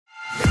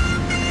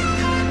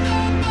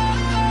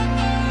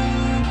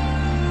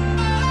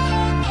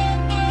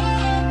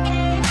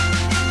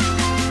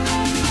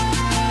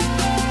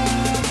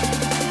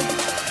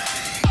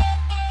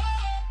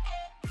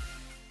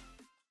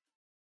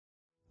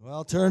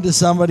Turn to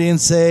somebody and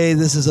say,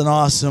 this is an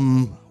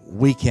awesome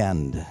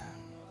weekend.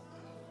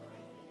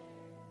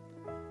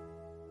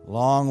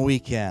 Long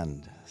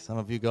weekend. Some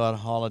of you got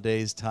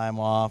holidays,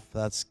 time off.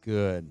 That's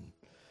good.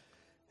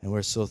 And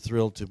we're so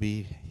thrilled to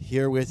be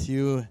here with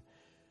you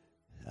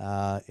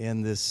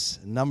in this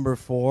number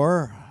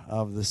 4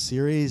 of the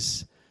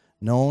series,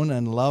 Known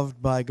and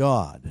Loved by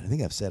God. I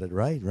think I've said it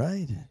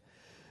right?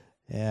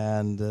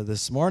 And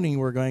this morning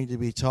we're going to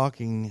be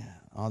talking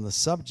on the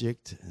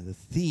subject, the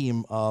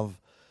theme of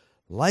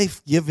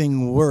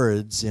life-giving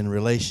words in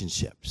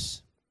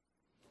relationships.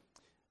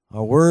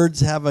 Our words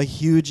have a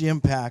huge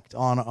impact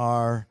on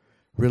our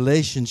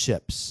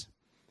relationships.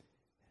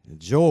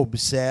 Job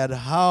said,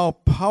 how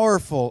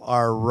powerful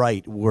are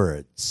right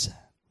words.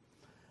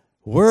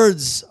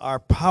 Words are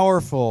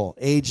powerful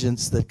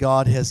agents that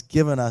God has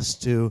given us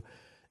to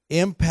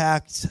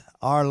impact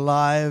our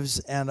lives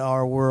and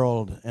our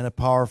world in a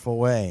powerful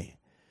way.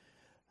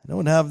 I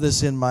don't have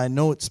this in my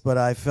notes, but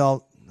I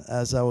felt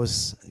as I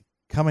was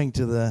coming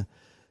to the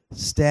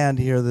stand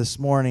here this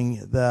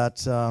morning that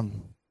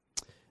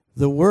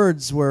the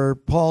words where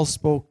Paul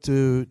spoke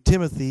to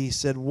Timothy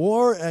said,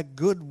 war a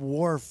good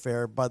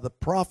warfare by the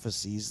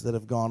prophecies that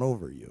have gone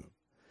over you.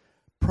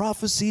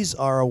 Prophecies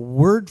are a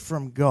word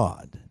from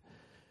God.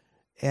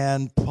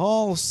 And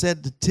Paul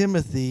said to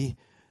Timothy,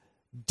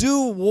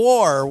 do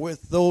war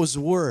with those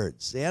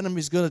words. The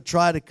enemy's going to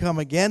try to come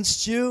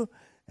against you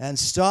and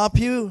stop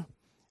you,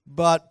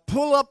 but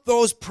pull up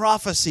those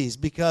prophecies,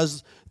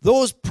 because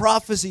those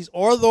prophecies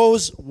or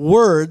those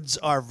words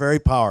are very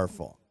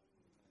powerful.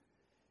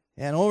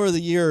 And over the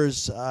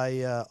years,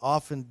 I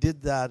often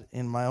did that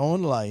in my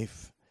own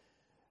life.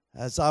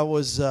 As I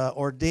was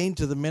ordained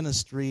to the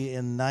ministry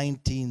in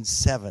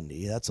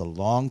 1970, that's a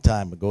long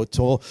time ago,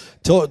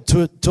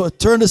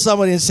 turn to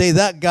somebody and say,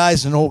 that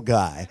guy's an old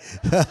guy.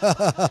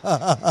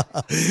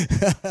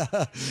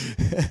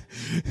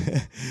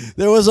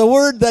 There was a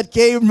word that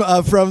came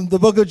from the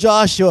book of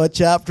Joshua,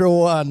 chapter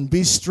 1.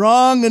 Be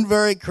strong and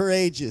very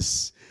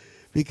courageous,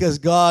 because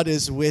God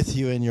is with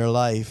you in your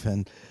life.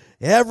 And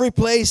every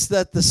place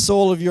that the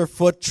sole of your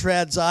foot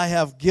treads, I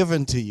have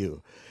given to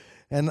you.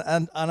 And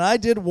I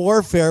did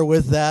warfare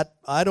with that,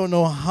 I don't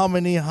know how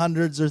many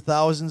hundreds or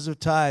thousands of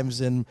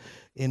times in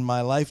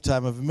my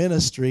lifetime of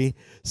ministry,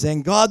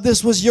 saying, God,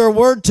 this was your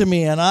word to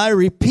me, and I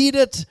repeat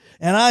it,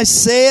 and I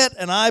say it,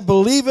 and I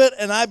believe it,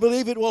 and I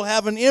believe it will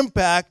have an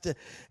impact,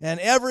 and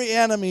every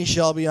enemy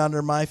shall be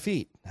under my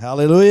feet.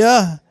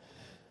 Hallelujah.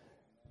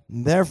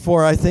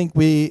 Therefore, I think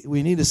we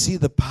need to see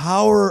the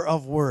power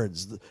of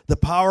words, the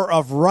power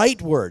of right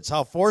words,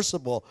 how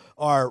forcible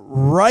are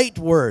right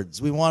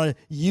words. We want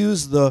to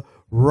use the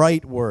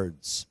right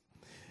words.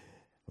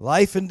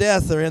 Life and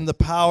death are in the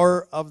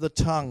power of the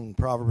tongue,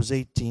 Proverbs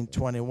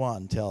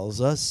 18:21 tells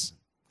us.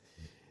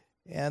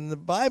 And the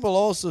Bible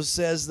also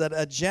says that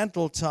a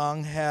gentle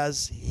tongue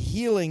has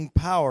healing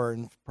power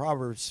in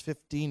Proverbs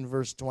 15,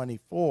 verse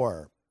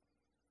 24.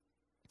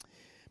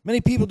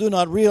 Many people do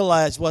not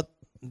realize what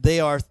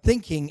they are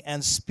thinking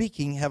and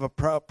speaking have a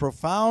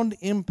profound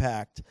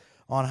impact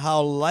on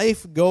how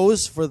life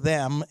goes for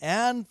them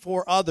and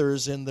for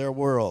others in their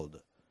world.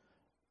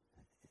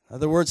 In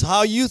other words,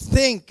 how you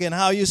think and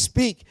how you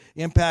speak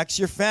impacts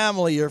your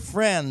family, your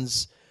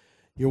friends,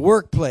 your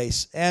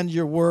workplace, and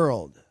your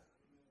world.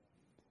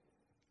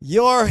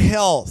 Your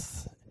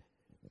health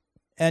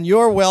and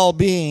your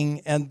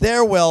well-being and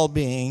their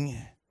well-being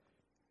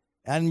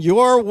and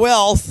your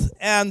wealth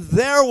and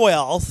their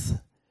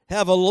wealth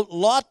have a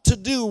lot to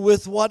do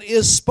with what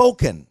is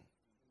spoken.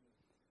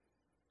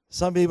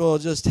 Some people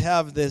just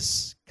have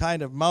this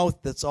kind of mouth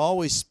that's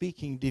always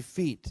speaking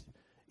defeat.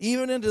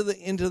 Even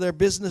into their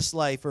business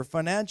life or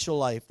financial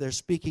life, they're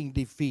speaking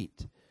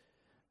defeat.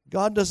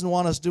 God doesn't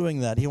want us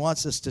doing that. He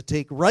wants us to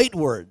take right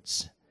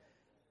words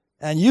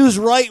and use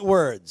right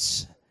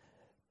words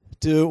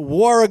to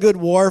war a good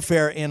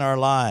warfare in our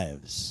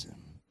lives.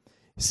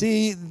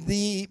 See,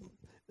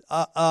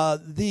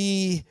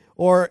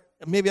 or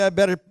maybe I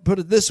better put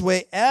it this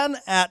way, an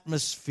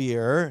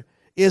atmosphere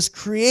is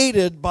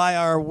created by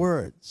our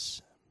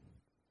words.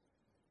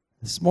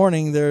 This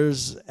morning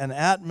there's an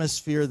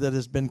atmosphere that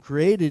has been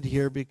created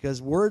here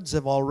because words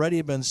have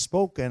already been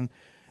spoken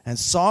and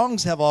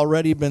songs have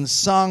already been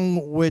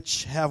sung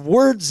which have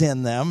words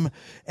in them,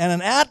 and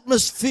an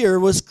atmosphere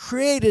was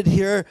created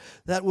here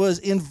that was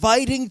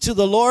inviting to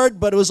the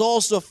Lord, but it was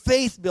also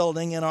faith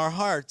building in our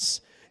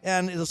hearts.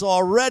 And it has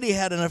already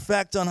had an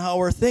effect on how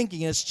we're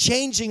thinking. It's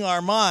changing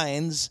our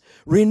minds,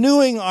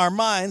 renewing our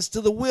minds to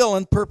the will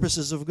and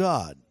purposes of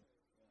God.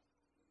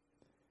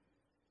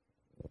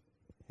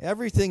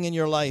 Everything in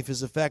your life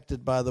is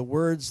affected by the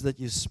words that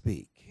you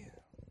speak.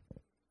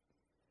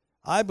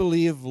 I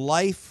believe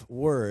life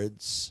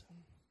words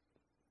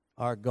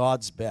are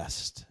God's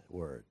best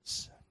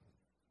words.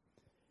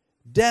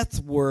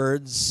 Death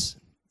words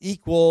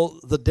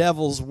equal the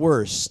devil's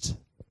worst.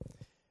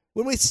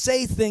 When we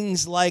say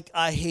things like,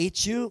 I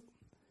hate you,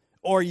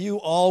 or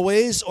you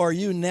always, or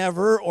you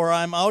never, or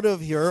I'm out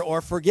of here, or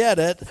forget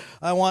it,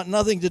 I want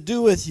nothing to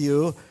do with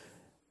you,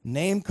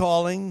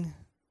 name-calling,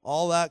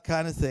 all that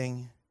kind of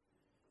thing.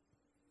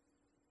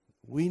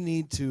 We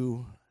need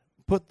to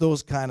put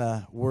those kind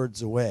of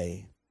words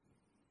away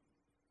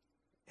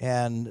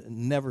and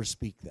never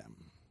speak them.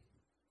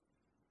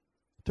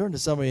 Turn to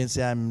somebody and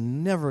say,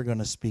 I'm never going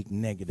to speak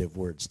negative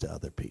words to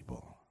other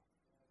people.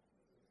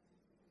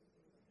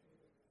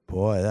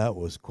 Boy, that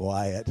was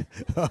quiet.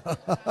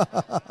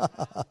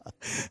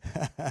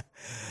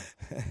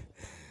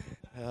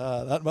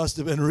 That must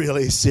have been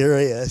really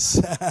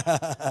serious.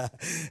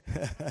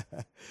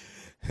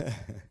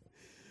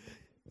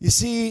 You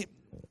see,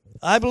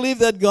 I believe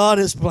that God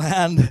has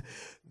planned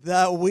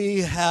that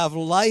we have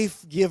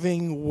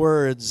life-giving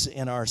words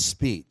in our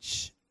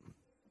speech.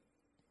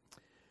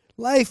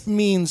 Life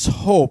means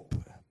hope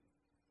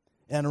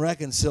and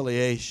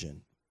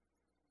reconciliation.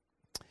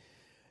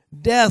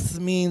 Death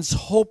means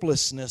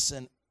hopelessness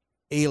and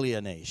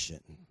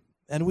alienation.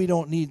 And we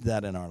don't need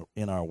that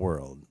in our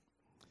world.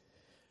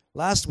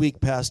 Last week,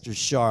 Pastor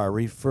Shar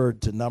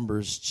referred to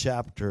Numbers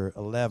chapter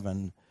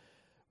 11,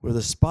 where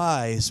the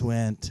spies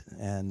went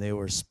and they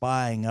were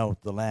spying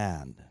out the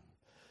land.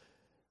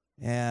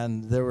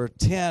 And there were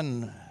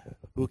 10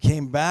 who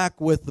came back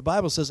with, the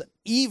Bible says,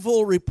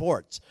 evil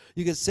reports.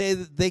 You could say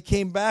that they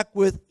came back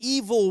with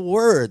evil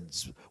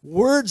words,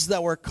 words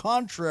that were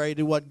contrary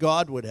to what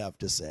God would have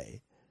to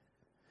say.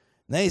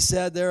 And they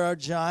said there are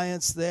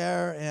giants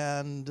there,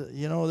 and,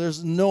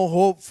 there's no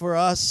hope for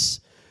us,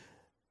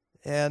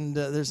 and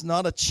there's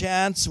not a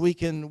chance we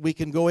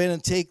can go in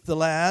and take the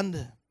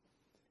land.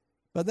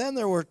 But then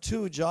there were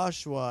 2,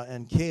 Joshua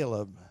and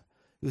Caleb,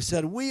 who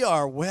said, we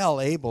are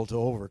well able to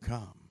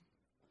overcome.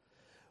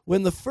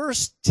 When the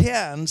first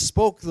 10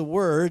 spoke the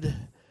word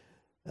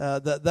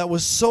that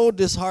was so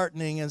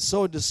disheartening and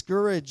so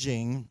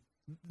discouraging,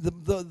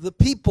 the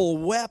people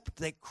wept.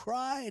 They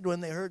cried when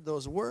they heard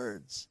those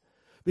words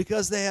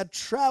because they had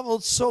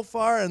traveled so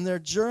far in their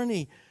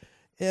journey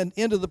and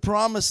into the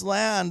promised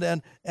land,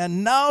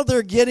 and now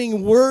they're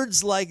getting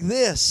words like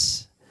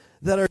this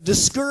that are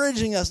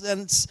discouraging us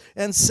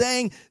and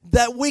saying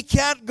that we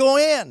can't go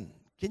in.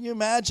 Can you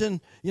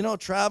imagine,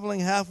 traveling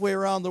halfway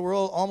around the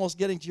world, almost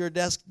getting to your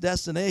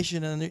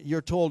destination, and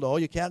you're told, oh,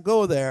 you can't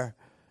go there.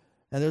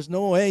 And there's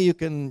no way you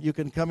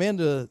can come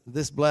into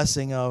this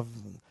blessing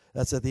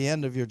that's at the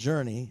end of your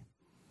journey.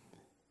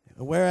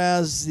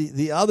 Whereas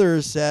the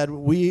others said,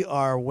 we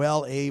are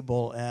well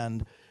able.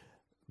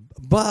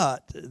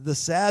 But the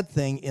sad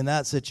thing in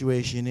that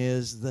situation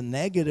is the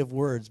negative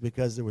words,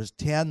 because there was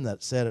 10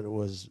 that said it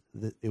was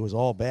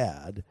all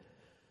bad,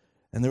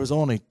 and there was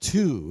only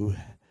 2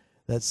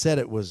 that said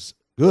it was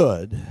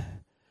good.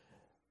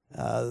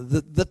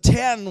 The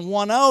 10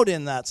 won out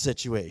in that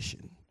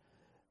situation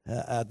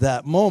at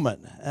that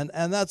moment,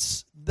 and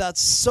that's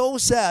so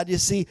sad. You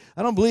see,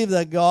 I don't believe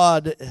that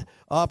God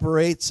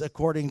operates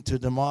according to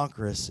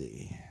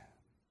democracy.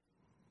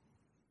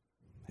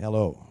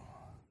 Hello.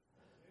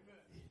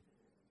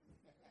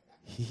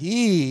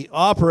 He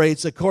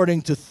operates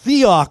according to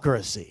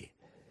theocracy.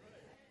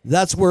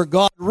 That's where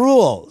God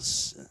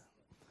rules.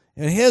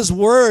 And his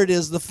word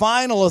is the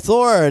final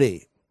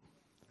authority.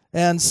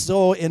 And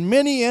so in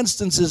many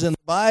instances in the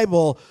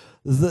Bible,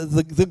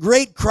 the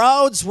great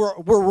crowds were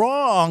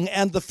wrong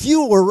and the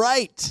few were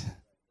right.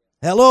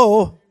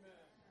 Hello?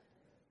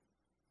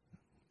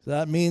 So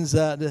that means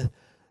that,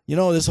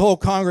 this whole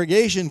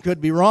congregation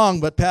could be wrong,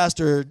 but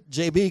Pastor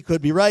JB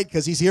could be right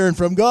because he's hearing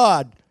from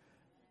God.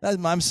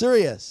 I'm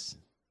serious.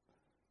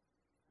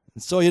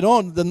 And so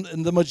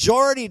the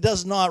majority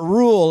does not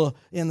rule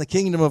in the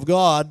kingdom of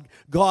God.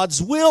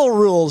 God's will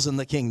rules in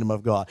the kingdom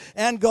of God.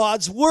 And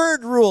God's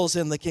word rules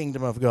in the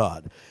kingdom of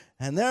God.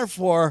 And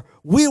therefore,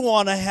 we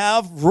want to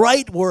have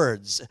right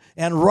words.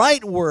 And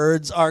right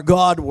words are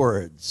God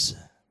words.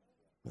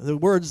 The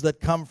words that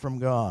come from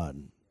God.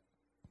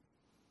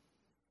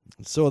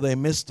 And so they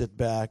missed it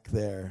back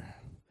there.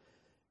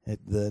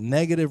 The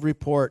negative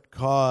report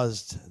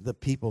caused the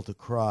people to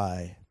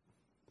cry.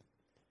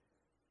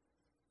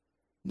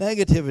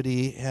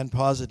 Negativity and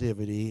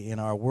positivity in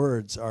our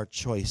words are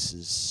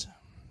choices.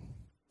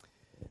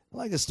 I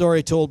like a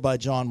story told by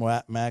John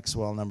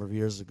Maxwell a number of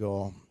years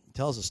ago. It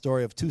tells a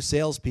story of 2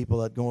 salespeople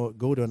that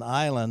go to an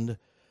island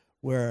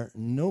where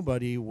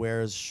nobody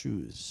wears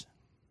shoes.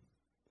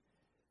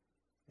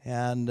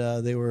 And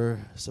they were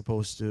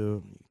supposed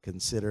to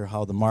consider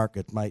how the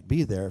market might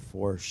be there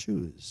for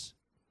shoes.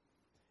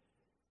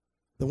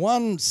 The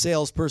one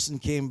salesperson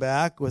came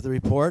back with a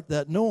report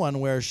that no one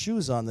wears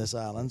shoes on this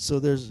island, so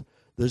there's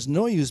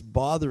no use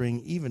bothering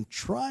even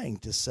trying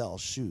to sell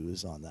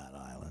shoes on that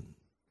island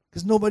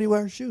because nobody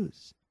wears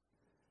shoes.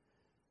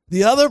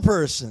 The other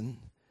person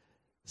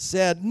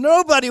said,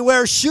 nobody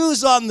wears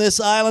shoes on this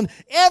island.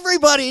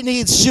 Everybody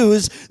needs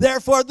shoes.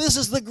 Therefore, this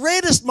is the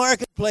greatest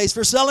marketplace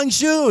for selling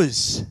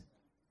shoes.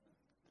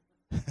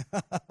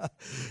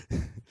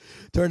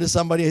 Turn to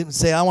somebody and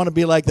say, I want to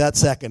be like that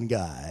second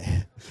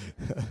guy.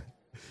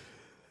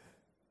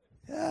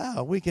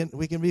 Yeah, we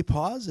can be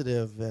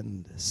positive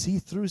and see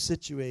through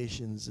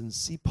situations and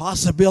see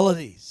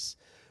possibilities.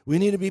 We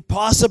need to be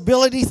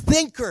possibility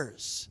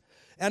thinkers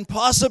and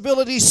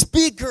possibility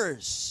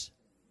speakers.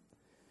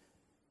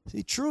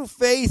 See, true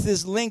faith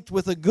is linked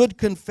with a good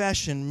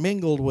confession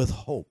mingled with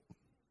hope.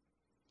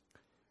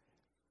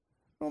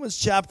 Romans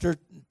chapter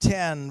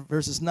 10,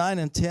 verses 9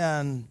 and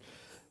 10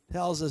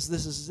 tells us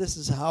this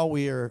is how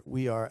we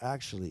are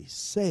actually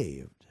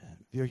saved.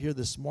 If you're here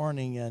this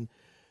morning and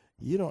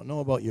you don't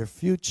know about your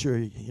future,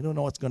 you don't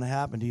know what's going to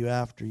happen to you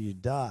after you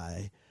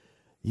die,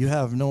 you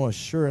have no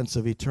assurance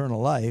of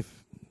eternal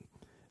life,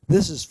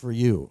 this is for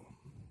you.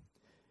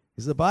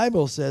 Because the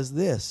Bible says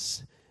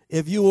this: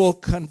 if you will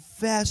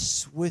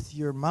confess with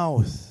your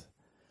mouth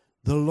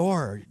the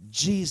Lord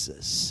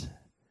Jesus.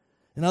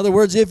 In other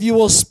words, if you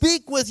will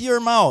speak with your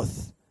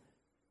mouth,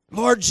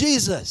 Lord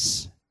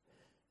Jesus,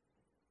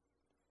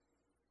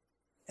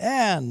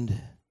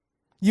 and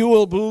you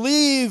will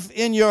believe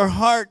in your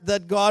heart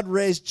that God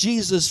raised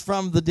Jesus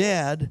from the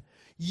dead,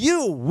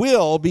 you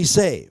will be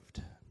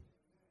saved.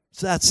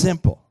 It's that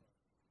simple.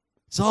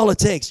 It's all it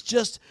takes.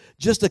 Just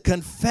a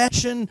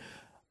confession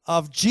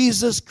of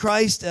Jesus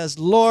Christ as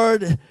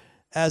Lord,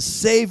 as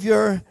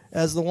Savior,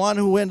 as the one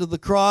who went to the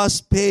cross,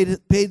 paid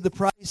the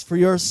price for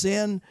your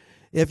sin.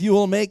 If you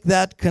will make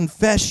that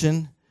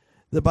confession,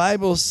 the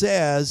Bible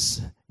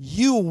says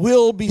you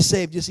will be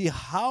saved. You see,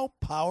 how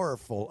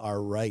powerful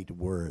are right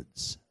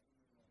words?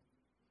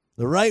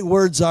 The right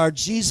words are,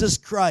 Jesus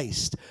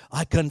Christ,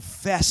 I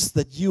confess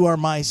that you are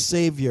my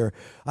Savior.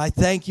 I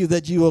thank you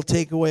that you will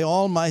take away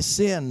all my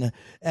sin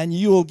and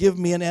you will give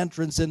me an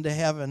entrance into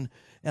heaven.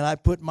 And I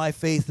put my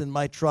faith and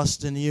my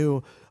trust in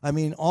you. I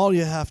mean, all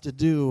you have to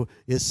do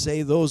is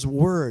say those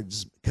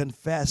words,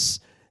 confess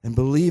and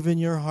believe in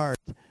your heart.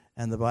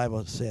 And the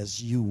Bible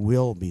says you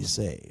will be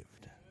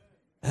saved.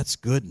 That's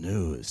good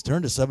news.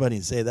 Turn to somebody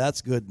and say,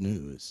 that's good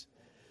news.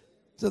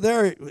 So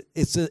there,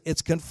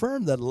 it's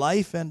confirmed that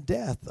life and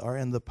death are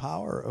in the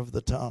power of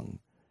the tongue.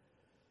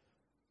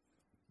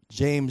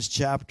 James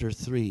chapter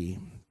 3.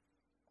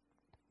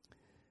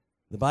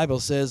 The Bible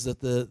says that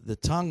the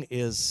tongue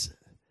is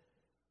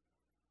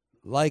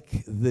like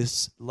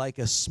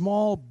a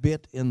small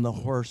bit in the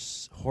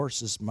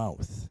horse's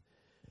mouth.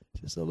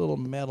 Just a little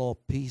metal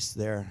piece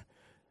there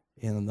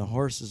in the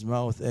horse's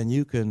mouth, and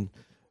you can,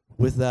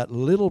 with that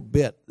little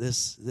bit,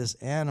 this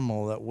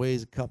animal that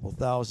weighs a couple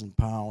thousand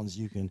pounds,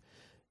 you can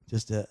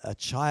just a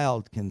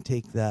child can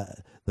take the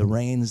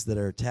reins that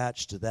are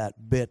attached to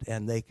that bit,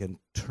 and they can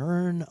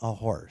turn a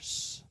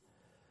horse.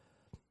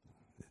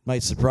 It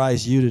might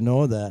surprise you to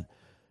know that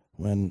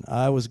when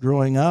I was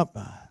growing up,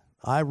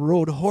 I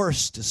rode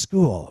horse to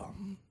school.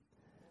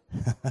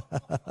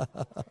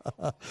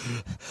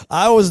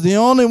 I was the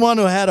only one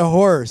who had a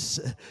horse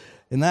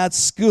in that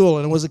school,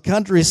 and it was a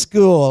country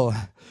school.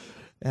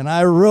 And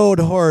I rode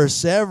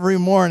horse every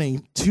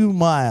morning 2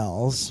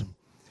 miles.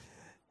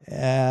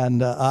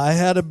 And I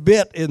had a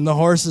bit in the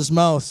horse's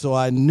mouth, so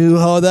I knew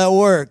how that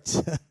worked.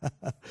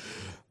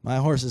 My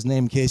horse's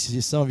name, in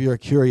case some of you are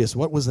curious,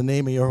 what was the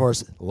name of your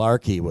horse?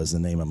 Larky was the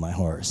name of my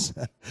horse.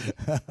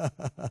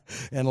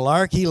 And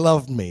Larky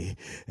loved me.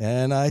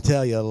 And I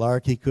tell you,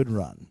 Larky could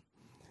run.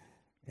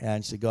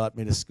 And she got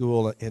me to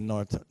school in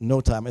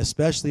no time,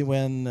 especially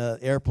when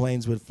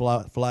airplanes would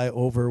fly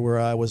over where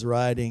I was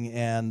riding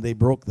and they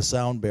broke the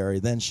sound barrier.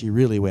 Then she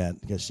really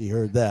went because she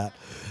heard that.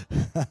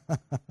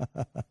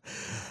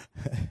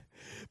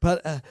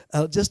 But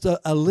just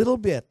a little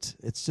bit,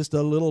 it's just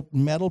a little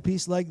metal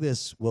piece like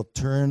this will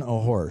turn a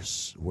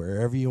horse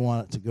wherever you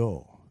want it to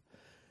go.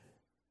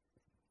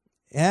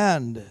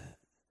 And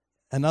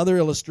another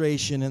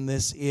illustration in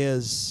this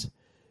is,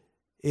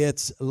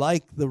 it's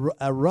like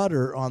a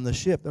rudder on the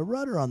ship. The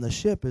rudder on the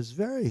ship is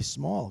very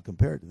small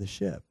compared to the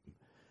ship,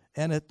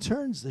 and it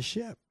turns the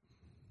ship.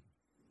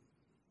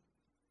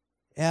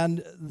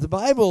 And the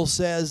Bible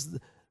says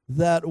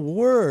that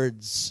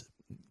words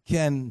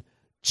can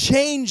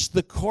change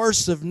the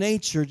course of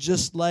nature,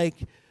 just like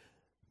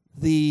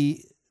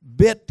the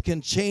bit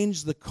can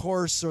change the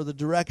course or the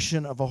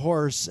direction of a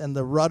horse, and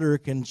the rudder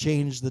can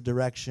change the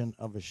direction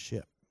of a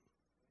ship.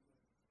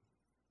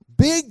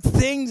 Big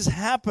things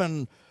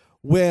happen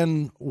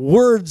when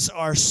words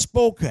are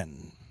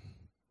spoken.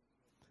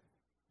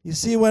 You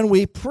see, when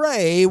we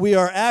pray, we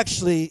are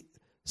actually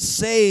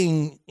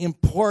saying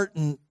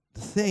important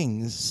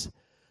things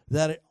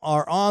that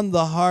are on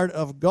the heart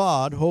of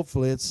God.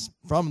 Hopefully it's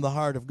from the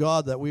heart of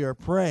God that we are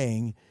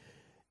praying.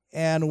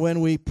 And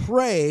when we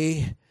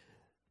pray,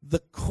 the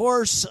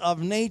course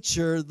of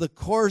nature, the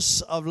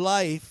course of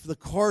life, the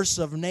course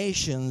of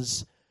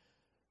nations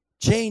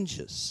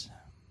changes.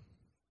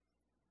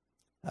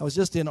 I was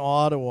just in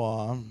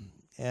Ottawa,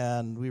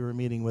 and we were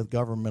meeting with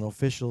government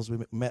officials. We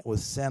met with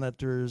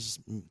senators,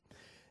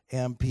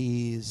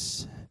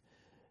 MPs,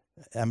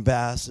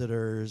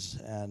 ambassadors,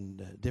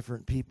 and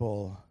different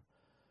people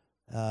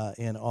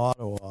in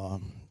Ottawa.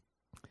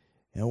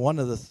 And one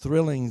of the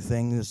thrilling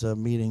things of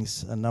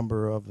meetings, a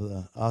number of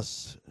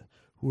us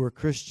who are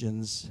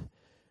Christians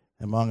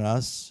among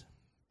us,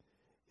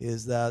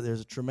 is that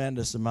there's a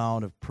tremendous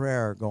amount of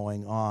prayer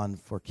going on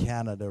for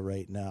Canada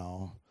right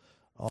now,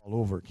 all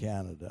over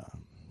Canada.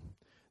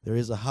 There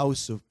is a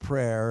house of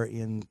prayer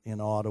in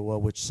Ottawa,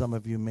 which some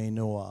of you may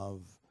know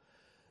of.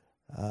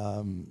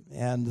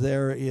 And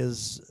there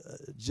is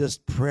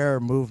just prayer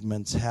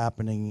movements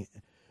happening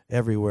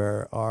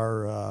everywhere.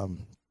 Our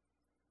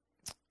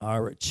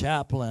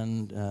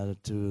chaplain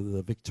to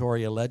the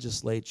Victoria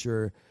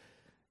Legislature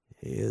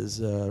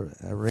is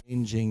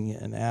arranging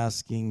and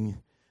asking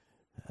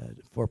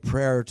for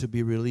prayer to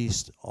be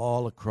released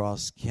all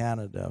across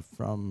Canada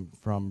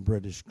from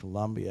British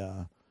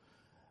Columbia.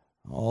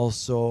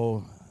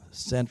 Also,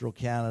 Central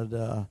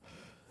Canada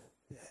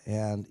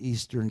and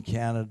Eastern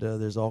Canada,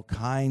 there's all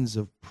kinds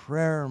of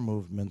prayer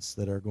movements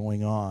that are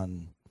going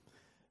on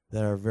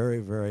that are very,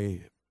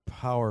 very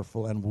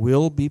powerful and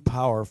will be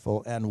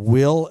powerful and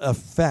will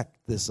affect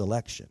this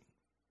election.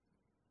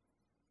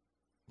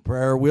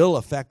 Prayer will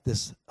affect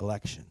this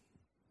election.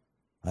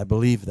 I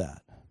believe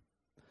that.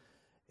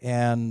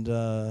 And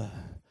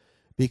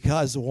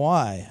because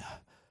why?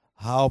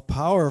 How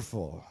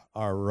powerful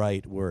are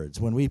right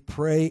words. When we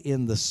pray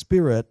in the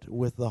Spirit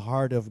with the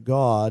heart of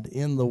God,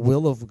 in the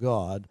will of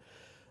God,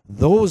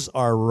 those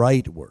are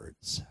right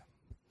words.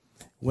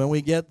 When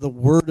we get the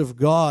Word of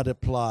God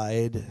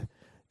applied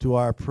to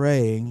our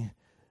praying,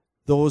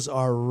 those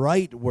are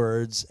right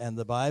words, and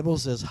the Bible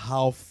says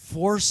how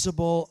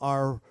forcible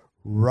are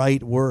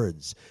right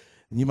words.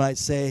 And you might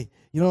say,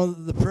 you know,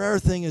 the prayer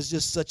thing is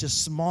just such a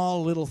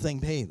small little thing.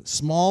 Hey,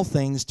 small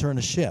things turn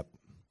a ship.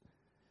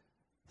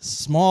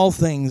 Small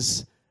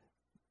things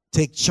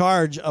take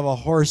charge of a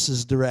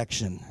horse's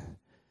direction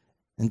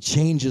and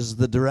changes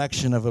the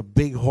direction of a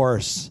big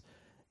horse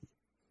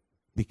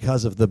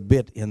because of the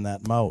bit in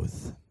that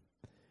mouth.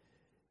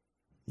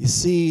 You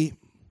see,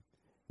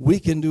 we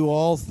can do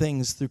all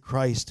things through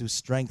Christ who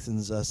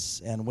strengthens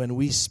us, and when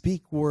we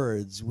speak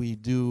words, we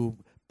do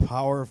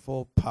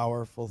powerful,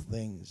 powerful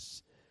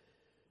things.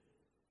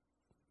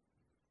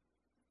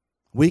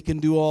 We can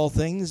do all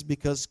things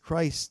because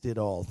Christ did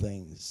all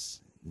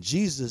things.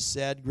 Jesus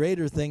said,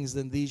 "Greater things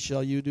than these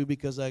shall you do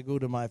because I go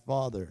to my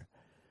Father."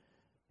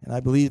 And I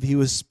believe he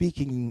was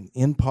speaking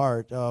in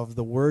part of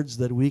the words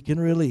that we can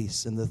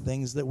release and the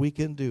things that we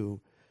can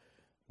do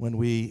when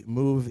we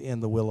move in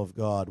the will of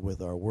God with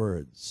our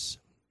words.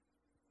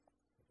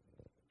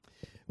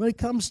 When it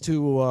comes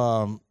to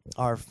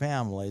our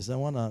families, I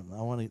want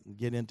to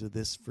get into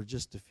this for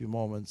just a few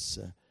moments.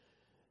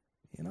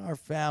 In our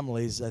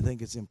families, I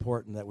think it's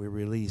important that we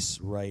release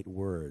right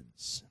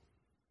words.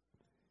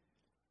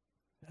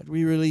 That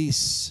we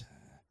release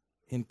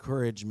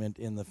encouragement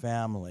in the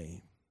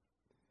family.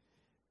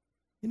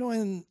 You know,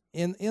 in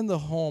the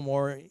home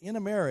or in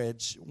a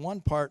marriage, one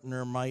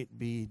partner might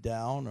be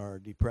down or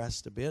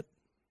depressed a bit.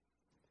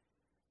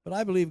 But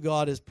I believe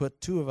God has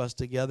put two of us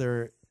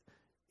together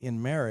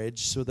in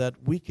marriage so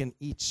that we can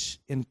each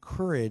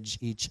encourage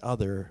each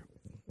other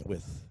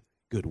with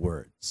good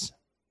words.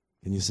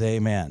 Can you say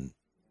amen?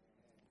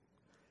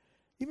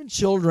 Even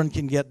children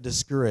can get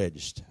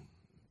discouraged,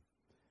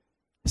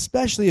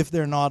 especially if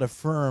they're not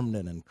affirmed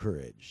and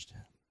encouraged.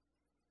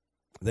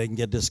 They can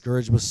get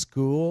discouraged with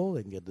school.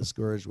 They can get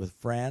discouraged with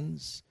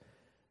friends.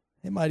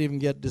 They might even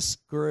get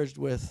discouraged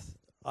with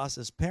us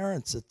as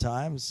parents at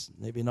times,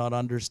 maybe not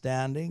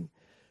understanding.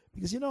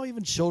 Because, you know,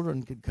 even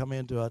children could come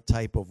into a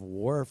type of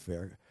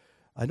warfare.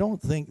 I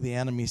don't think the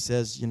enemy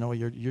says, you know,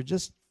 you're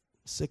just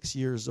 6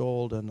 years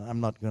old and I'm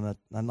not gonna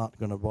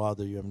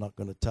bother you. I'm not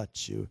gonna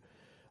touch you.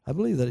 I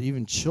believe that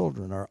even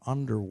children are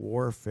under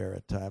warfare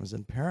at times,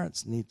 and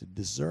parents need to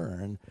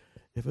discern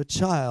if a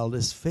child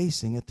is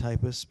facing a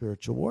type of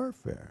spiritual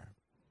warfare.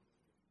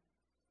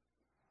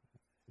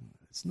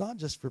 It's not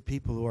just for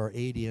people who are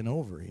 80 and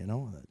over, you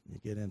know, that you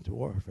get into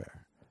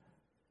warfare.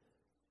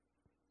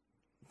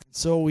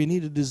 So we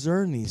need to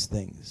discern these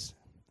things.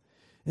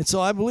 And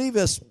so I believe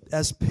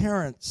as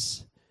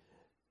parents,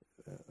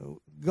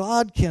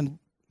 God can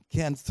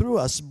through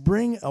us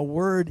bring a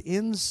word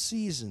in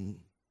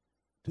season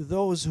to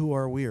those who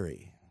are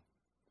weary.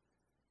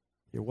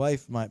 Your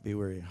wife might be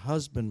weary.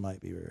 Husband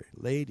might be weary.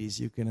 Ladies,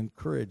 you can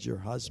encourage your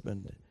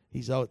husband.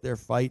 He's out there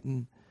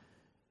fighting,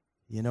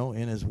 you know,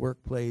 in his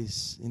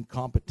workplace, in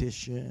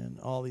competition,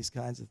 all these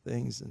kinds of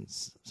things. And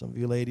some of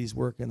you ladies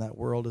work in that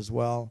world as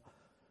well.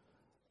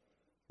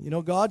 You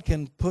know, God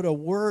can put a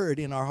word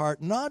in our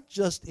heart, not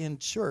just in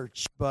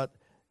church, but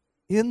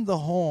in the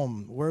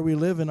home where we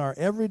live in our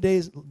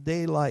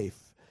everyday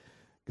life.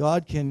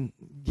 God can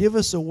give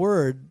us a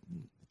word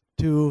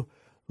to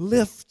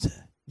lift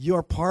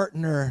your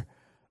partner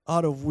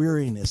out of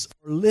weariness,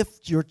 or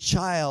lift your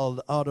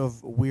child out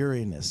of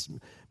weariness.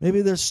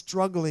 Maybe they're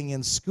struggling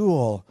in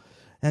school,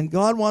 and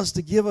God wants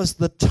to give us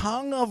the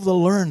tongue of the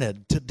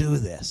learned to do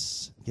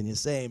this. Can you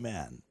say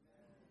amen?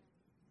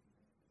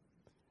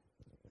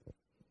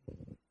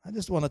 I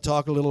just want to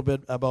talk a little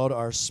bit about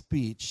our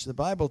speech. The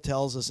Bible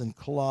tells us in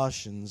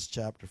Colossians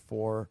chapter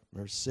 4,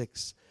 verse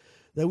 6,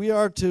 that we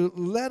are to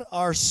let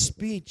our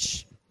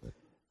speech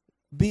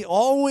be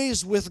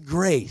always with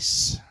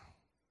grace.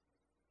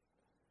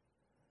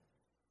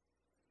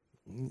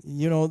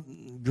 You know,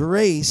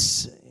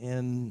 grace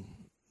in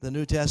the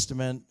New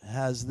Testament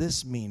has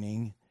this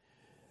meaning.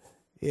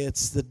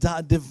 It's the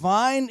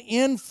divine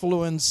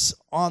influence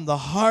on the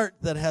heart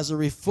that has a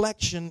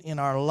reflection in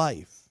our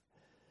life.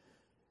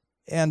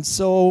 And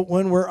so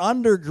when we're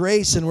under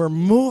grace and we're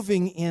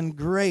moving in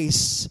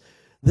grace,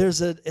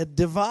 there's a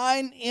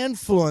divine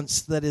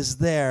influence that is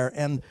there.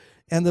 And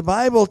the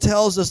Bible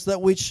tells us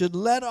that we should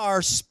let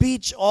our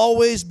speech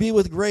always be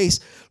with grace.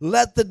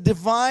 Let the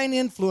divine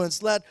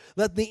influence, let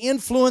the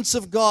influence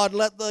of God,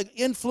 let the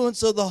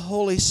influence of the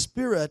Holy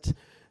Spirit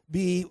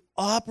be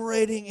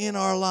operating in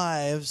our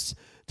lives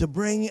to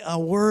bring a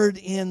word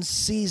in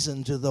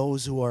season to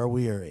those who are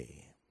weary.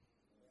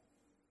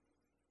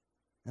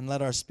 And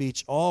let our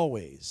speech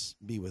always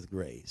be with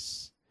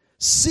grace.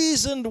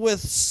 Seasoned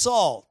with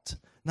salt.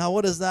 Now,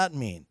 what does that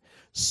mean?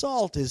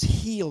 Salt is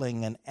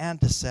healing and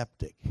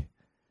antiseptic.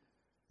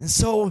 And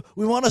so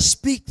we want to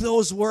speak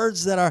those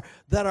words that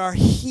are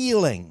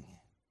healing,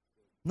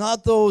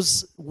 not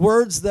those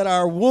words that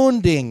are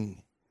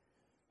wounding.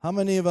 How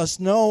many of us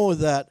know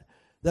that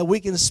we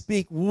can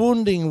speak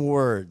wounding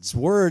words?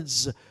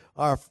 Words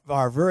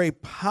are very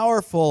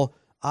powerful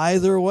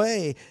either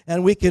way,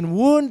 and we can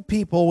wound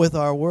people with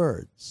our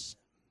words.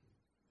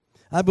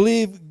 I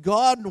believe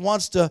God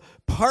wants to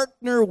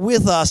partner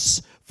with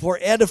us for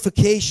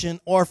edification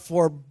or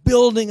for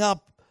building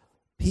up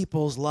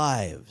people's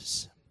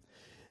lives.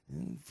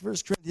 In 1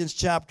 Corinthians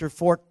chapter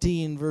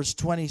 14, verse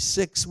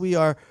 26, we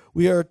are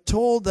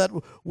told that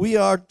we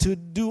are to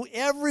do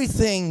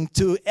everything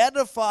to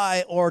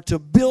edify or to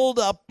build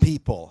up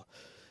people.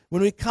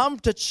 When we come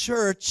to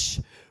church,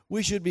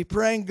 we should be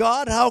praying,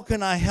 God, how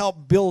can I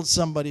help build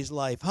somebody's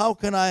life? How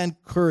can I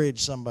encourage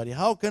somebody?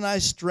 How can I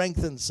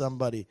strengthen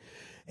somebody?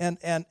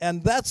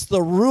 And that's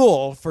the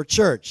rule for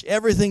church.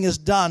 Everything is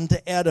done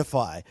to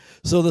edify.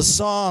 So the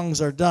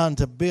songs are done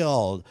to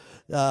build.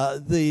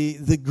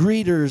 The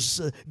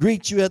greeters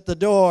greet you at the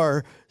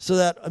door so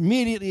that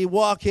immediately you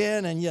walk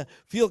in and you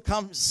feel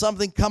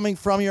something coming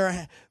from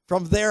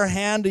their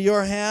hand to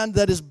your hand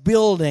that is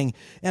building.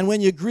 And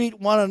when you greet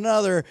one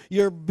another,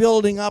 you're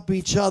building up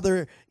each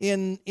other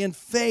in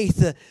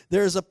faith.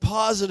 There's a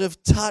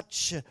positive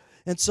touch.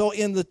 And so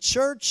in the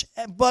church,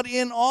 but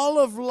in all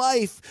of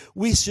life,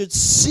 we should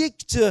seek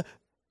to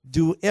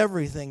do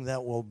everything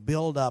that will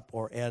build up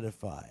or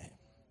edify.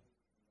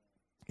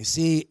 You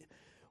see,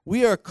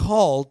 we are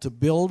called to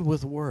build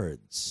with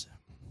words.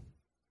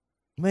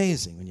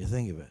 Amazing when you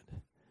think of it.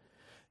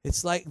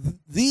 It's like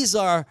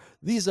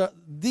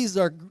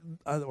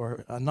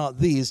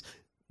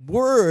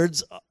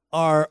words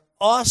are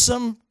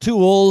awesome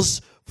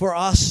tools for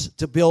us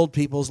to build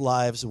people's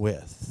lives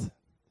with.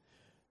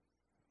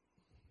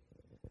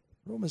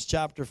 Romans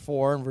chapter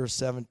 4 and verse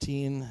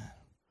 17,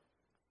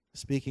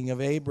 speaking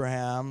of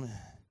Abraham,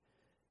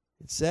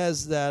 it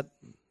says that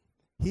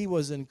he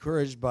was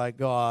encouraged by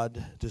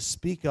God to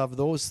speak of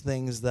those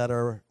things that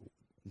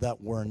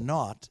were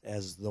not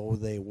as though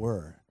they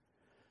were.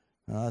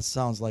 Now, that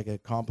sounds like a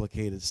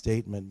complicated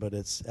statement, but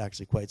it's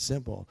actually quite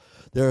simple.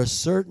 There are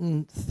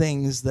certain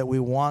things that we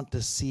want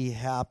to see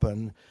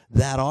happen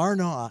that are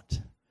not,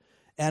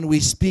 and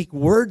we speak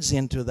words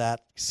into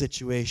that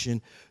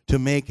situation to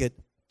make it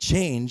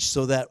change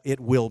so that it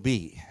will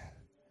be.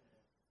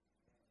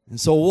 And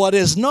so what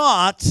is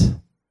not,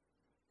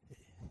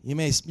 you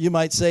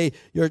might say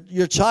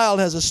your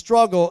child has a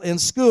struggle in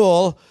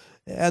school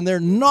and they're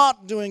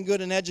not doing good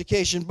in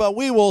education, but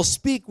we will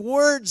speak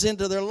words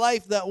into their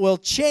life that will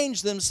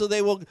change them so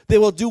they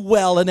will do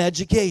well in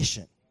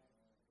education.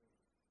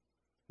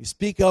 We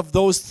speak of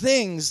those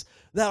things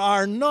that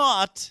are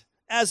not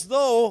as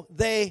though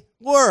they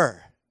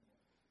were.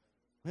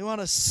 We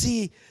want to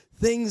see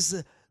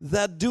things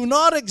that do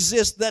not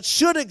exist, that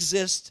should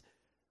exist,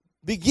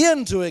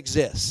 begin to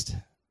exist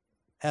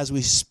as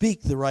we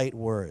speak the right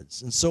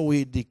words. And so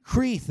we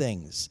decree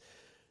things.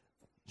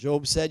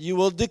 Job said, you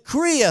will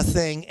decree a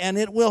thing and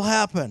it will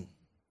happen.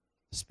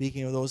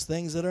 Speaking of those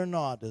things that are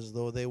not as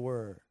though they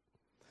were.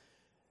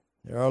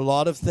 There are a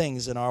lot of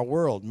things in our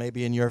world,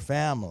 maybe in your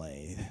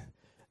family,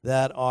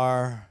 that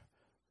are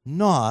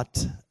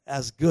not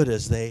as good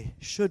as they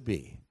should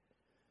be.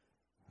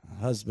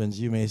 Husbands,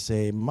 you may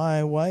say,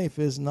 my wife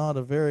is not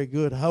a very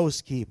good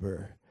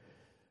housekeeper.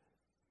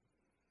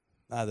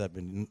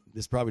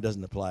 This probably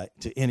doesn't apply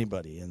to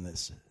anybody in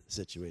this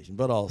situation,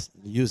 but I'll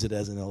use it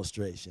as an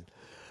illustration.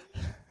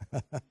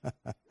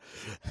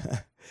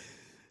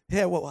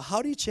 Yeah, well,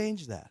 how do you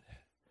change that?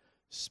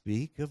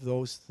 Speak of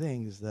those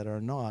things that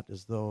are not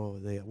as though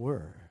they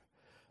were.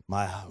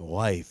 My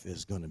wife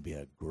is going to be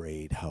a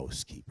great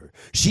housekeeper.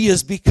 She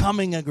is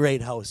becoming a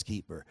great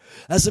housekeeper.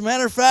 As a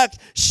matter of fact,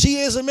 she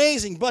is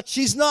amazing, but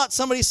she's not.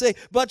 Somebody say,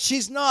 but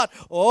she's not.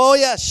 Oh,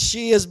 yes,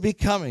 she is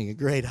becoming a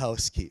great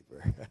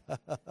housekeeper.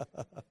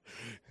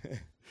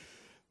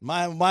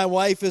 My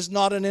wife is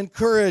not an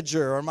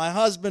encourager, or my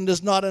husband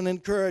is not an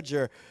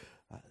encourager.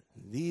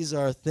 These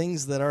are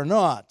things that are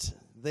not.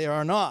 They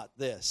are not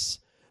this.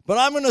 But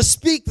I'm going to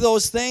speak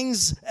those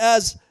things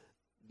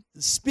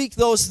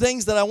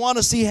that I want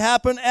to see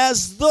happen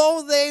as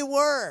though they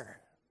were.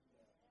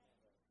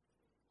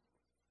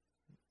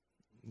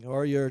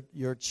 Or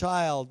your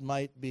child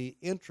might be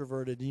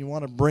introverted and you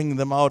want to bring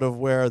them out of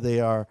where they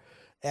are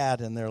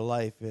at in their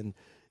life and,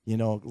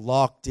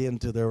 locked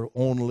into their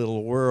own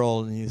little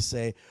world. And you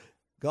say,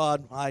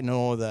 God, I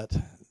know that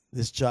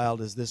this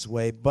child is this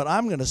way, but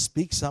I'm going to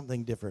speak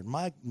something different.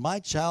 My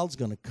child's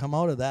going to come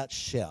out of that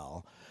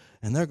shell,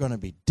 and they're going to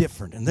be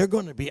different, and they're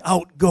going to be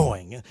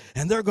outgoing,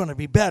 and they're going to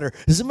be better.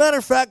 As a matter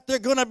of fact, they're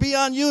going to be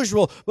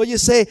unusual. But you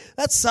say,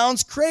 that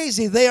sounds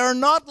crazy. They are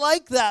not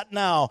like that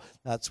now.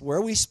 That's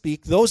where we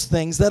speak those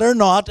things that are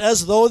not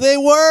as though they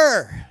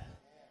were.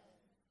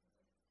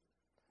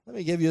 Let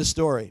me give you a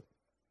story.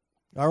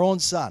 Our own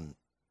son.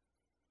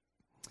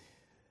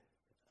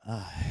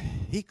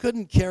 He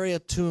couldn't carry a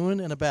tune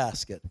in a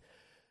basket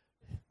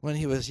when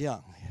he was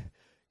young.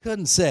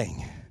 Couldn't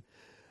sing.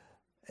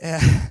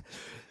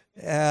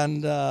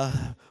 And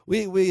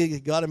we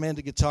got him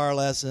into guitar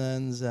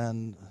lessons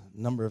and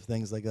a number of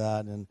things like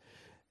that.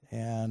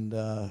 And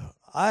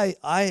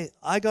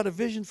I got a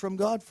vision from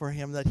God for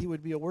him that he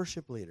would be a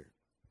worship leader.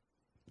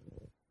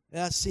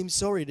 That seemed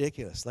so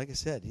ridiculous. Like I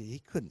said,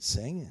 he couldn't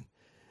sing.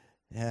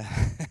 And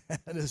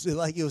it was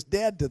like he was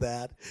dead to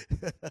that.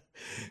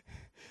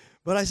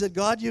 But I said,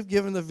 God, you've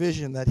given the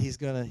vision that he's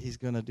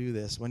gonna do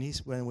this. When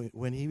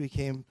he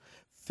became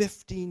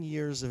 15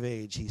 years of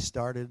age, he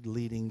started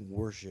leading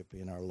worship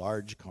in our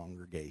large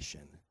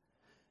congregation.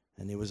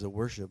 And he was a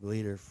worship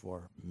leader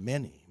for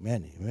many,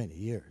 many, many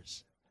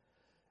years.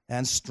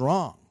 And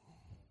strong,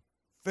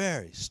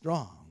 very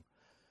strong.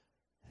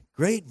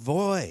 Great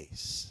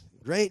voice,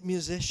 great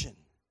musician.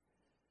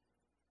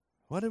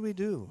 What did we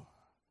do?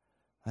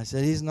 I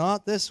said, he's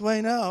not this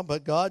way now,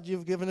 but God,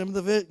 you've given me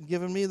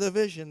the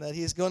vision that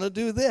he's going to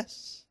do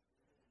this.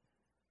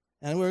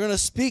 And we're going to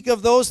speak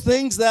of those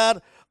things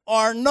that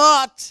are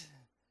not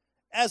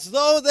as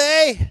though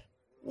they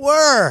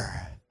were.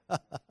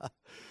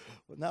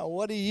 Now,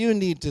 what do you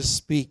need to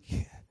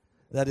speak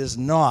that is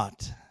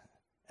not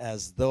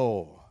as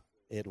though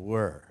it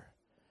were?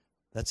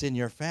 That's in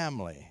your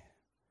family.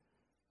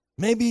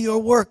 Maybe your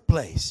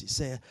workplace. You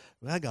say,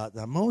 I got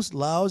the most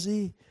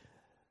lousy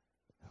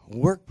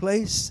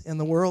workplace in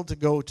the world to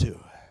go to.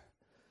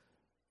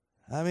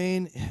 I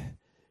mean,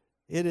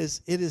 it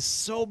is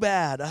so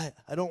bad. I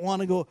don't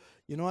want to go.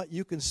 You know what?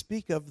 You can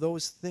speak of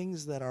those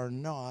things that are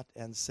not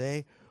and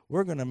say,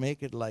 we're going to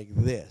make it like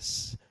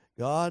this.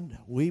 God,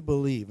 we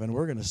believe, and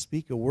we're going to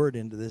speak a word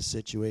into this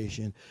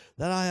situation,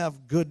 that I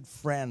have good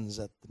friends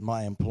at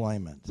my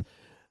employment.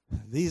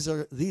 These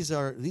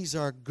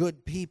are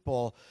good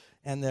people,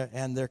 and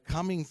they're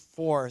coming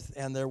forth,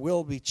 and there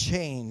will be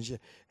change.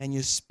 And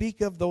you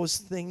speak of those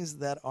things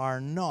that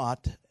are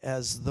not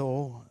as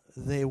though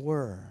they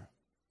were.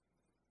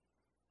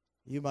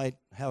 You might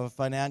have a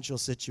financial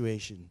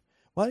situation.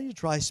 Why don't you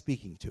try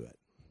speaking to it?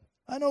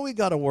 I know we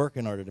got to work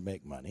in order to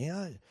make money.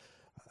 I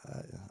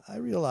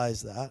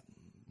realize that.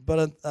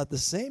 But at the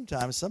same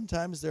time,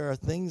 sometimes there are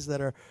things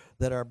that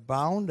are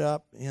bound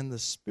up in the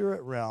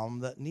spirit realm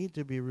that need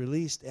to be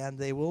released, and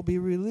they will be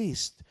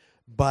released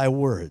by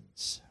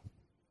words.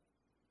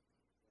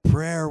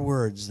 Prayer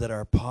words that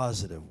are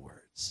positive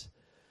words.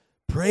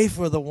 Pray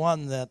for the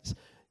one that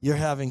you're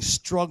having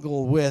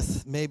struggle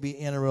with, maybe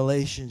in a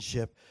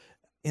relationship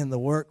in the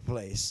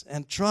workplace,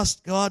 and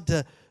trust God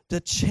to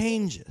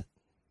change it.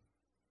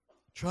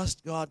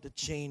 Trust God to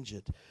change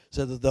it.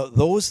 So that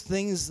those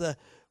things that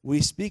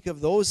we speak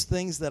of, those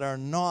things that are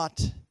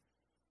not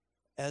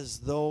as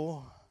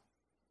though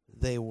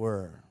they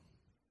were.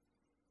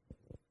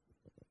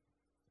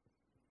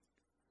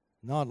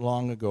 Not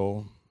long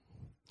ago,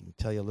 I'll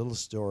tell you a little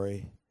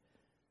story.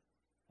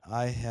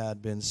 I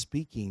had been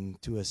speaking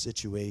to a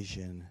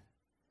situation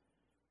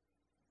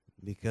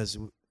because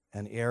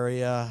an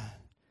area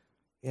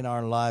in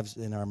our lives,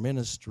 in our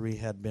ministry,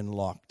 had been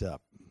locked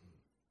up.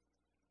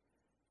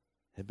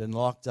 Had been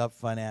locked up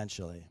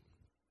financially.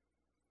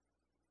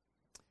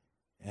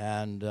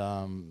 And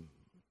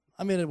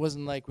I mean, it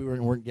wasn't like we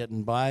weren't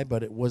getting by,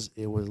 but it was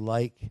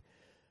like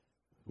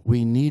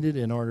we needed,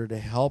 in order to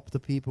help the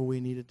people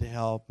we needed to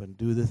help and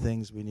do the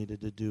things we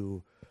needed to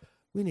do,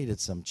 we needed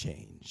some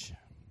change.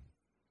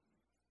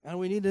 And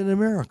we needed a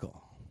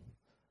miracle.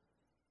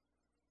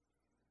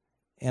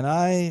 And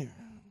I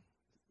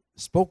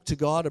spoke to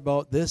God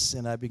about this,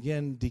 and I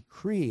began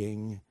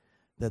decreeing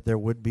that there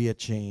would be a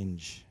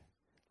change.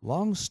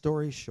 Long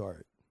story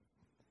short,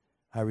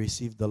 I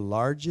received the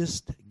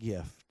largest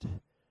gift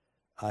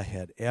I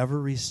had ever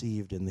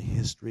received in the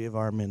history of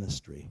our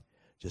ministry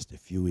just a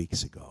few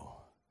weeks ago.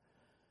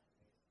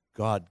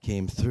 God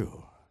came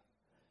through.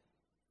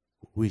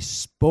 We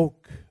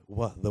spoke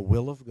the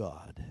will of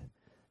God,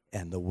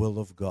 and the will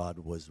of God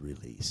was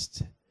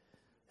released.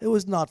 It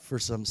was not for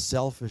some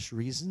selfish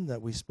reason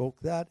that we spoke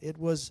that. It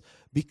was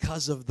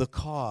because of the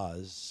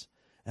cause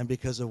and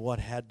because of what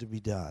had to be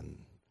done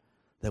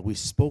that we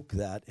spoke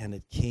that, and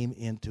it came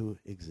into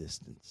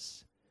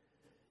existence.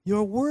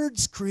 Your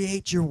words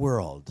create your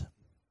world.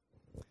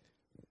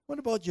 What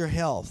about your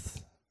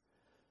health?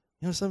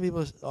 You know, some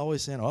people are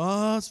always saying,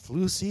 oh, it's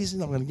flu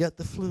season, I'm going to get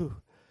the flu.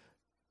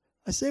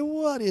 I say,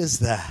 what is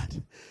that?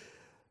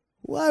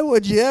 Why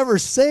would you ever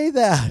say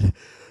that?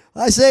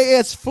 I say,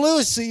 it's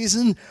flu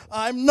season,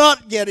 I'm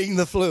not getting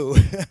the flu.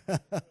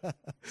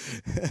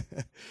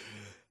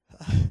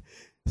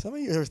 Some of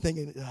you are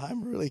thinking,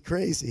 I'm really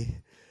crazy.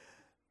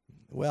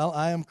 Well,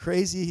 I am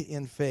crazy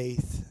in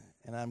faith,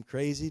 and I'm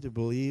crazy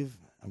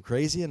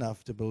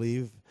enough to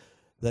believe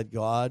that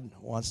God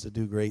wants to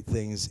do great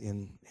things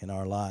in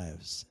our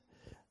lives.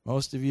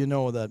 Most of you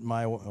know that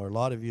a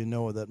lot of you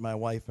know that my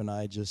wife and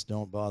I just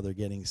don't bother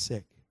getting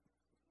sick.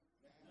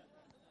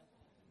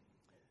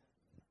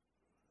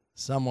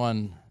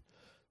 Someone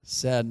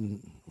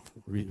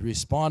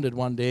responded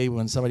one day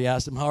when somebody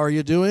asked him, "How are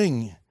you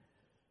doing?"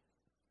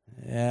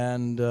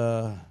 And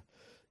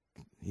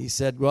he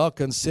said, "Well,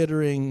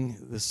 considering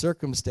the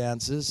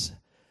circumstances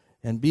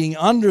and being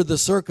under the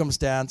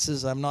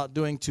circumstances, I'm not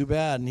doing too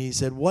bad." And he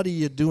said, "What are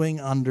you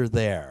doing under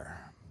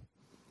there?"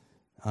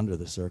 Under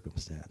the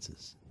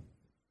circumstances.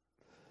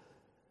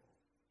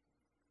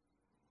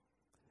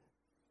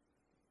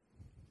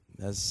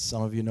 As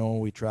some of you know,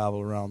 we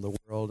travel around the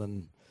world,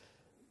 and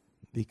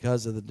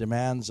because of the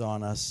demands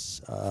on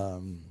us,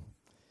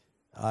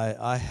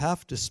 I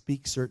have to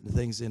speak certain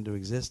things into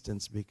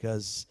existence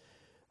because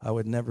I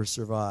would never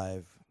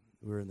survive.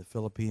 We were in the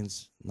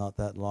Philippines not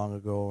that long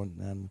ago, and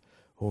then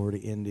over to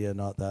India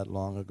not that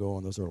long ago,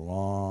 and those are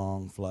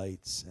long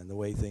flights. And the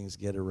way things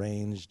get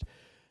arranged,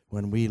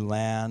 when we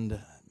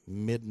land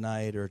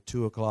midnight or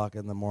 2 o'clock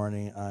in the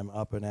morning, I'm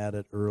up and at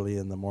it early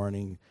in the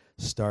morning,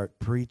 start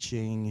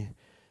preaching,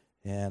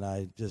 and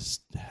I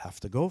just have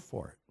to go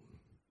for it.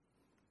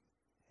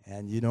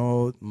 And you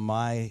know,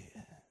 my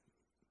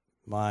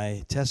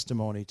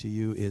testimony to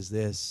you is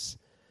this,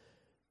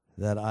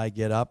 that I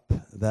get up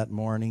that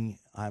morning,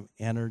 I'm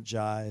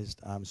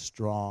energized, I'm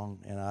strong,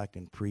 and I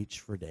can preach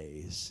for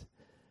days.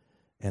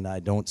 And I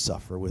don't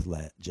suffer with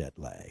jet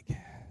lag.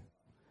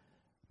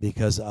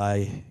 Because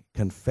I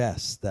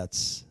confess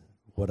that's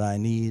what I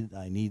need.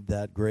 I need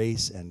that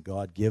grace, and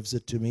God gives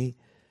it to me.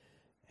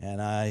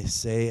 And I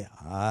say,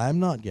 I'm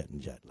not getting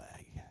jet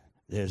lag.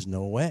 There's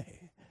no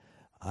way.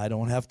 I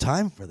don't have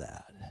time for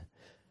that.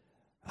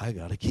 I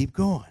got to keep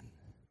going.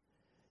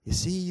 You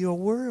see, your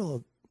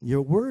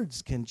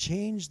words can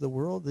change the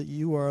world that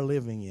you are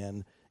living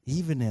in,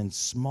 even in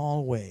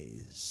small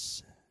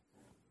ways.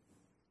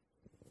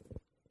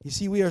 You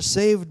see, we are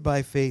saved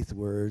by faith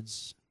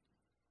words.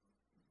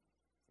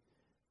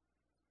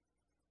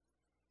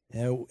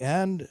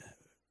 And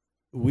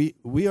we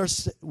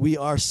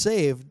are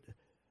saved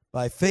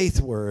by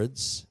faith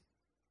words,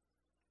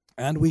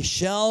 and we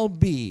shall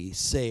be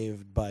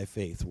saved by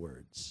faith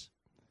words.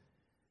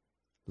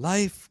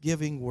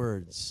 Life-giving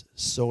words,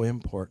 so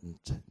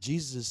important.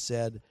 Jesus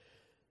said,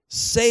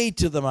 "Say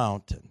to the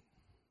mountain,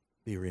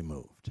 be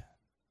removed."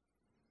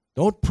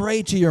 Don't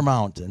pray to your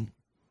mountain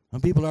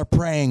when people are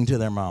praying to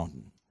their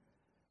mountain.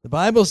 The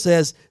Bible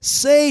says,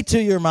 say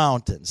to your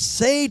mountain,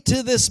 say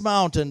to this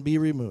mountain, be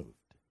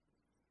removed.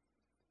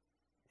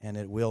 And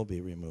it will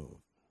be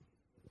removed.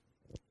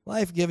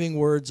 Life-giving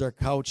words are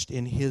couched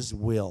in His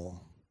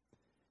will.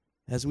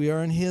 As we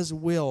are in His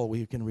will,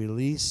 we can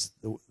release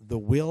the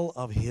will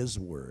of His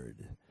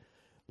word.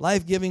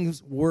 Life-giving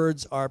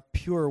words are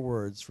pure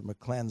words from a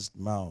cleansed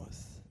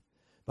mouth.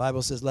 The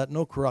Bible says, let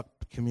no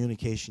corrupt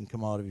communication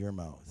come out of your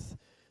mouth. The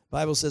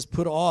Bible says,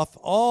 put off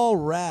all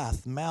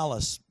wrath,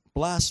 malice,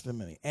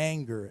 blasphemy,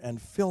 anger,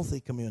 and filthy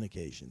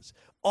communications.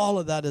 All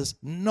of that is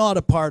not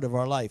a part of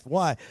our life.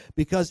 Why?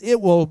 Because it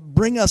will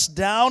bring us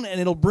down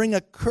and it'll bring a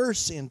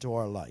curse into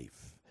our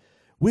life.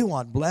 We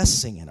want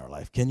blessing in our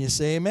life. Can you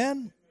say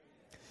amen?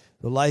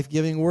 The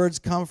life-giving words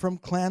come from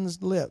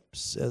cleansed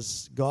lips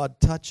as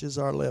God touches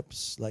our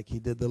lips like He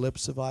did the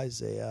lips of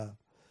Isaiah.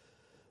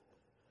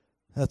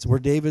 That's where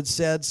David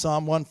said,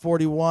 Psalm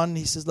 141,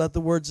 he says, let the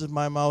words of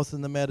my mouth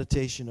and the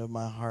meditation of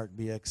my heart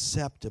be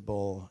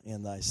acceptable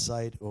in thy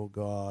sight, O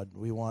God.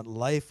 We want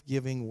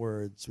life-giving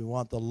words. We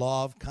want the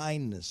law of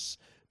kindness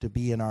to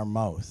be in our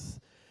mouth.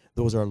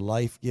 Those are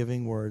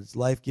life-giving words.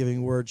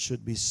 Life-giving words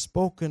should be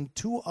spoken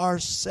to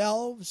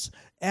ourselves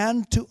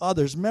and to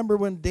others. Remember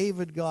when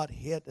David got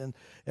hit and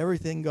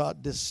everything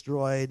got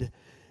destroyed?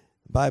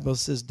 The Bible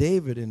says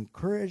David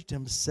encouraged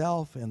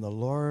himself in the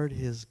Lord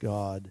his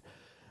God.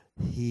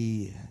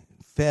 He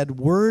fed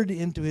word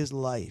into his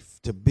life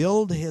to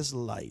build his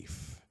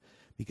life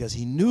because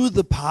he knew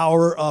the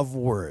power of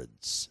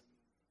words.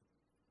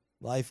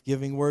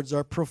 Life-giving words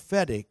are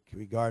prophetic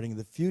regarding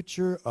the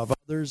future of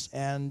others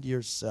and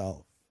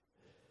yourself.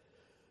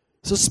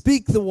 So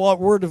speak the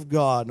word of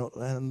God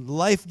and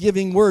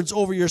life-giving words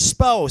over your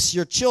spouse,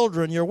 your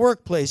children, your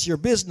workplace, your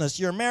business,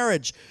 your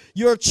marriage,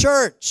 your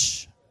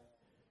church,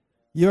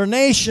 your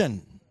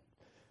nation.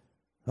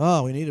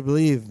 Oh, we need to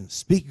believe.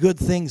 Speak good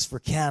things for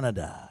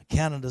Canada.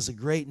 Canada's a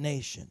great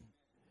nation.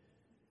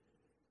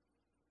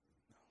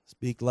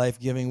 Speak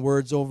life-giving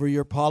words over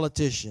your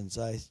politicians.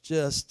 A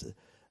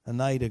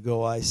night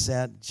ago, I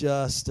sent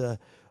just an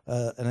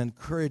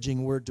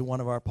encouraging word to one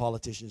of our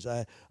politicians.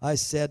 I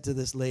said to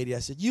this lady, I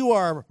said, you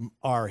are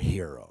our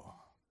hero.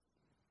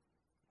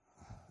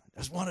 I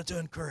just wanted to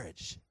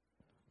encourage.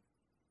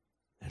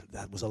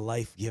 That was a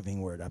life-giving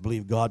word. I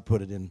believe God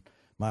put it in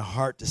my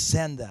heart to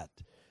send that.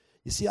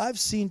 You see, I've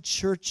seen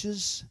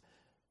churches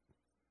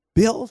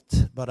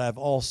built, but I've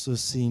also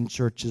seen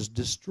churches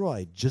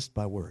destroyed just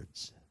by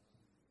words.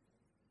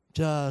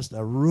 Just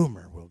a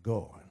rumor will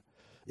go.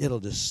 It'll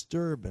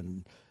disturb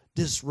and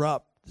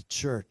disrupt the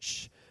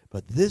church.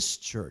 But this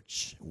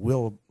church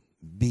will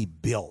be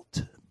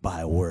built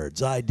by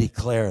words. I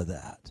declare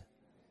that.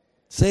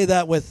 Say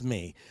that with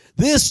me.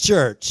 This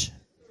church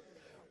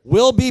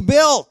will be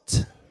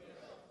built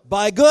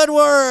by good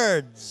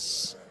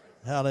words.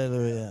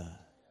 Hallelujah.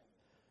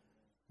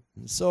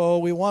 And so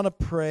we want to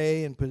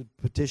pray and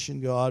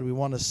petition God. We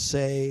want to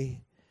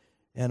say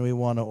and we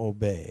want to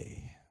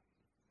obey.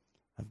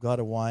 I've got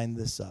to wind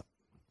this up.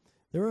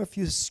 There are a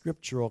few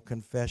scriptural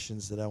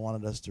confessions that I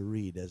wanted us to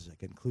read as I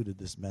concluded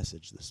this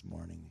message this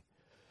morning.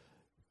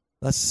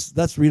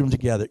 Let's read them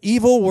together.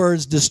 Evil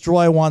words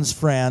destroy one's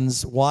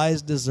friends.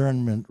 Wise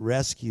discernment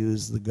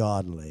rescues the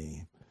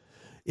godly.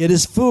 It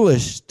is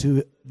foolish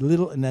to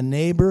little in a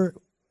neighbor.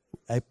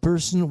 A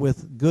person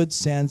with good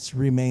sense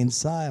remains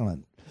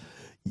silent.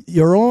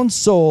 Your own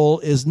soul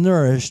is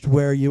nourished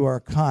where you are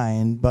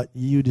kind, but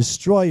you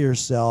destroy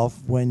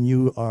yourself when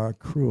you are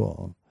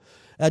cruel.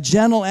 A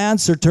gentle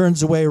answer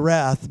turns away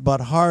wrath,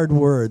 but hard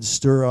words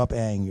stir up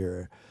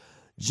anger.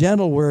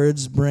 Gentle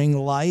words bring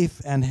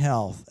life and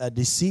health. A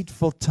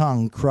deceitful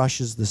tongue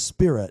crushes the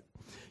spirit.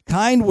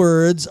 Kind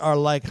words are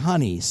like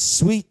honey,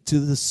 sweet to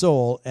the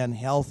soul and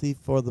healthy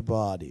for the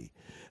body.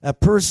 A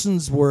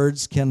person's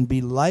words can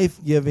be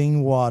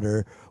life-giving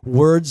water.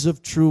 Words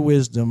of true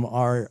wisdom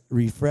are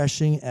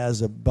refreshing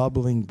as a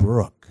bubbling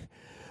brook.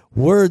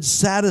 Words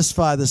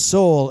satisfy the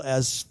soul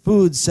as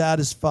food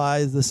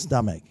satisfies the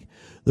stomach.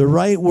 The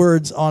right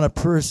words on a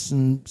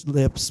person's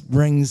lips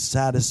brings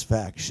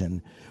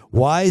satisfaction.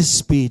 Wise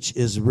speech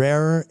is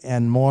rarer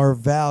and more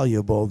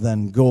valuable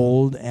than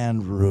gold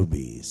and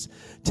rubies.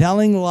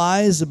 Telling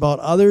lies about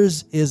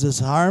others is as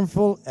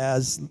harmful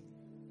as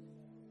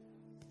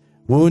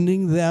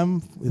wounding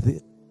them with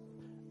it.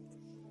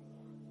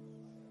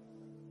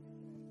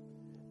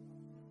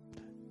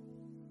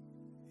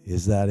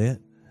 Is that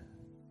it?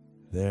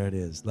 There it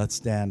is. Let's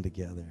stand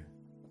together.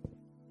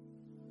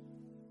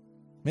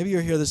 Maybe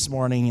you're here this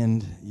morning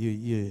and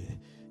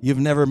you've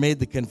never made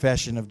the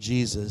confession of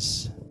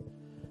Jesus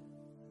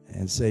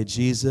and say,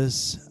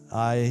 Jesus,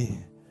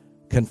 I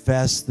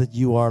confess that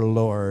you are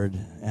Lord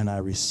and I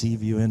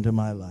receive you into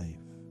my life.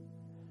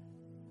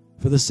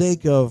 For the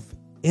sake of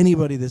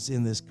anybody that's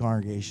in this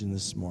congregation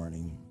this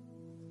morning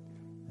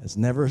has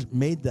never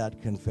made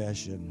that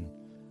confession,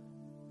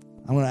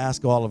 I'm going to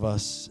ask all of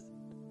us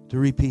to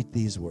repeat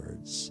these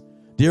words.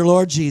 Dear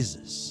Lord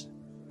Jesus,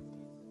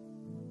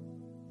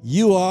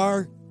 you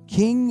are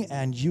King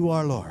and you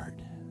are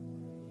Lord.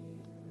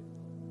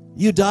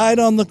 You died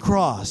on the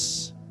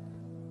cross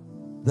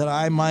that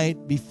I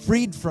might be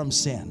freed from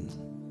sin.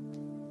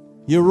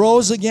 You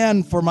rose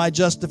again for my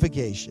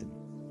justification.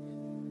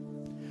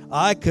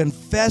 I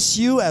confess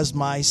you as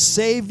my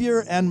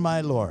Savior and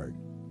my Lord.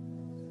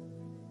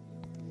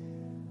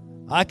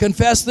 I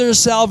confess there's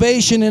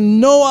salvation in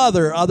no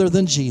other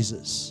than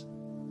Jesus.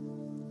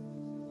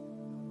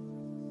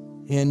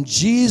 In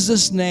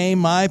Jesus'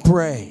 name I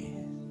pray.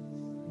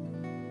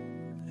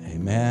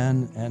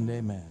 Amen and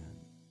amen.